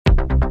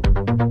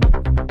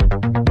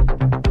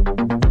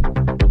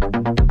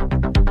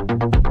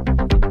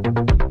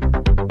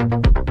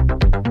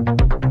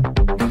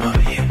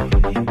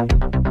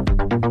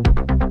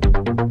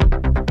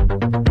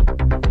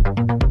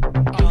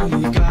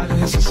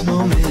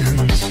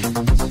moment.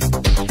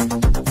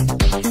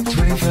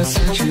 21st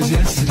century's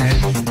yesterday.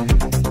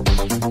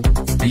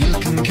 You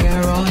can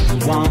care all you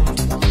want.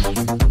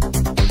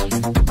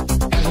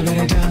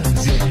 Everybody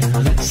does,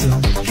 yeah, that's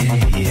okay,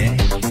 yeah.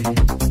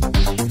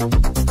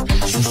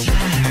 So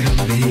slide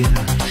over here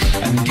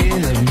and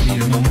give me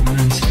a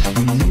moment.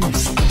 The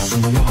moves are so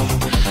raw.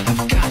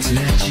 I've got to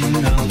let you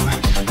know.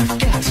 I've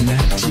got to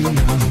let you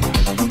know.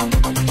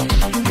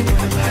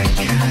 You're my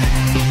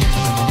kind.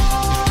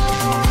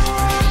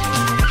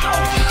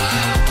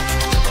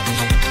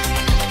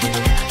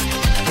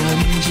 I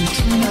need you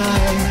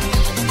tonight,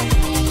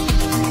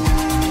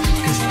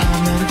 'cause I'm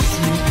not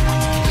sleeping.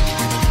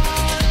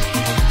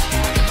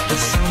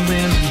 There's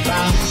something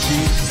about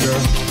you,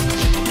 girl,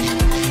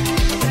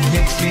 that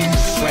makes me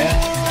sweat.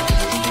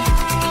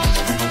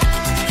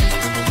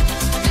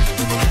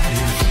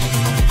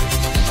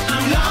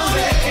 I'm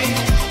lonely.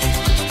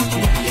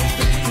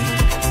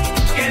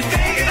 Can't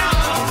take it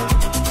all.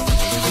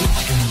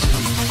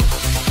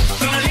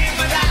 Gonna live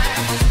my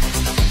life.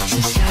 So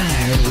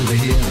slide over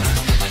here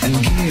and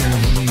give me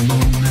a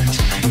moment.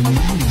 Your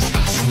moves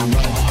are so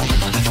raw.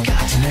 I've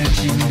got to let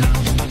you know.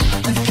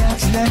 I've got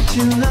to let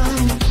you know.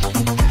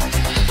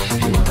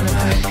 You're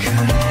my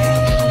kind.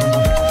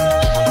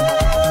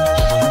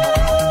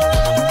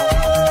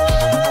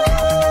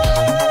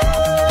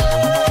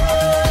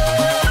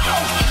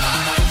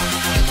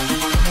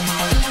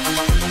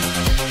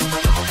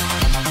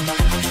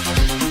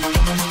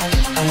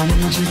 I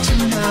need you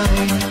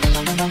tonight,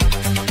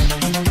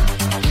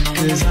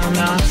 'cause I'm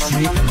not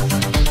sleeping.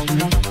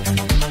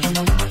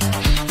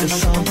 There's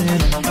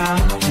something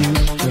about you,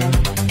 girl,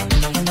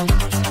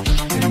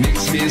 that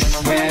makes me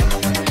sweat.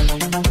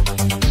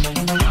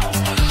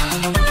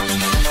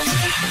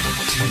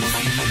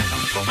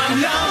 I'm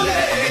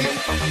lonely.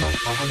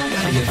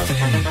 How do you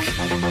think?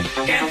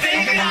 Can't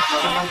think it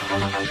all.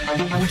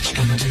 What you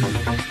gonna do?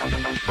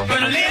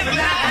 Gonna live a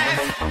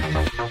life.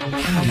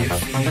 How do you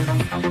feel?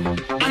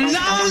 I'm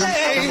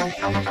lonely.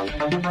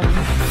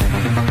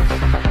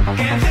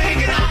 Can't think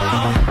it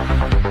all.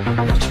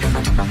 What you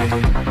gonna do,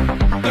 babe?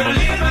 Gonna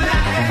live my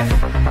life.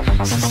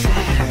 So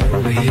slide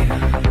over here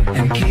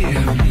and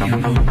give me a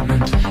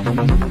moment. The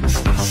moves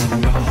are so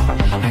raw.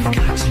 I've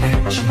got to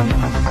let you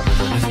know.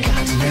 I've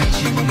got to let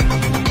you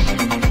know.